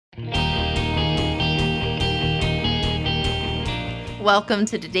Welcome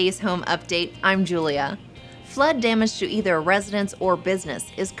to today's home update. I'm Julia. Flood damage to either a residence or business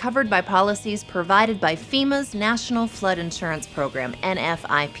is covered by policies provided by FEMA's National Flood Insurance Program,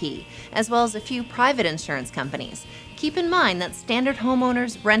 NFIP, as well as a few private insurance companies. Keep in mind that standard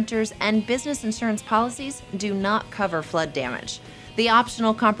homeowners, renters, and business insurance policies do not cover flood damage. The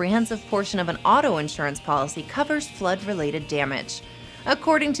optional comprehensive portion of an auto insurance policy covers flood-related damage.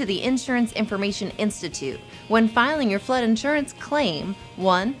 According to the Insurance Information Institute, when filing your flood insurance claim,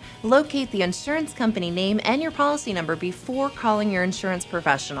 1. Locate the insurance company name and your policy number before calling your insurance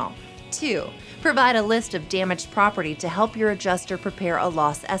professional. 2. Provide a list of damaged property to help your adjuster prepare a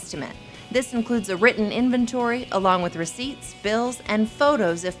loss estimate. This includes a written inventory along with receipts, bills, and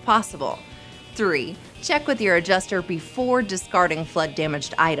photos if possible. 3. Check with your adjuster before discarding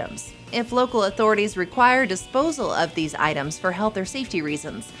flood-damaged items. If local authorities require disposal of these items for health or safety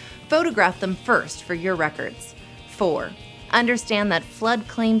reasons, photograph them first for your records. 4. Understand that flood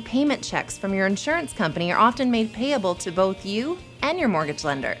claim payment checks from your insurance company are often made payable to both you and your mortgage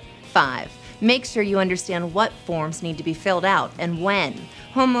lender. 5. Make sure you understand what forms need to be filled out and when.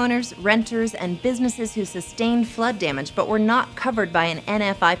 Homeowners, renters, and businesses who sustained flood damage but were not covered by an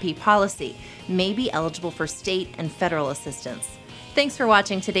NFIP policy may be eligible for state and federal assistance. Thanks for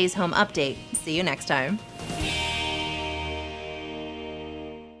watching today's home update. See you next time.